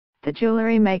The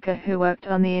jewellery maker who worked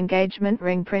on the engagement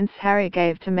ring Prince Harry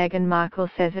gave to Meghan Markle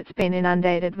says it's been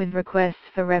inundated with requests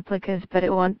for replicas, but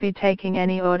it won't be taking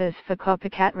any orders for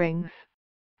copycat rings.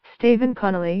 Stephen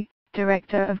Connolly,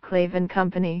 director of Cleve &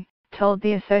 Company, told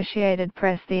the Associated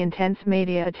Press the intense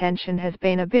media attention has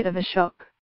been a bit of a shock.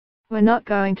 "We're not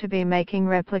going to be making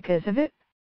replicas of it.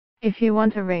 If you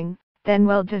want a ring, then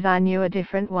we'll design you a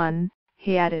different one,"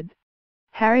 he added.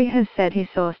 Harry has said he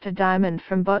sourced a diamond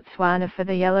from Botswana for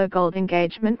the yellow gold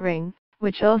engagement ring,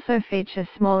 which also features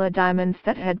smaller diamonds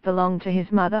that had belonged to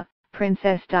his mother,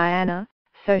 Princess Diana,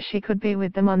 so she could be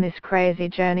with them on this crazy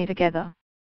journey together.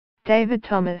 David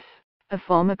Thomas, a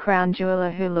former crown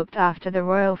jeweller who looked after the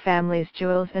royal family's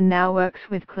jewels and now works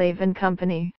with Cleve &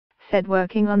 Company, said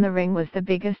working on the ring was the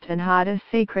biggest and hardest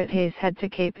secret he's had to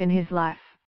keep in his life.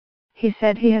 He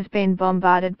said he has been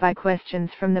bombarded by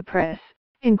questions from the press,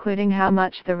 including how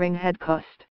much the ring had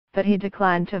cost, but he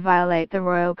declined to violate the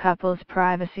royal couple's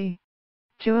privacy.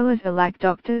 "Jewelers are like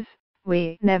doctors,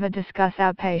 we never discuss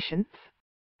our patients,"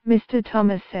 Mr.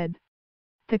 Thomas said.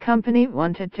 The company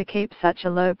wanted to keep such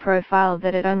a low profile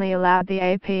that it only allowed the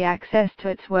AP access to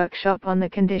its workshop on the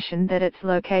condition that its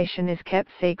location is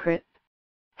kept secret.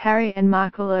 Harry and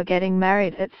Markle are getting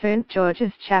married at St.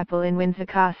 George's Chapel in Windsor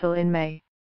Castle in May.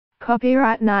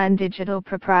 Copyright 9 Digital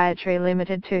Proprietary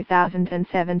Limited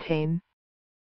 2017.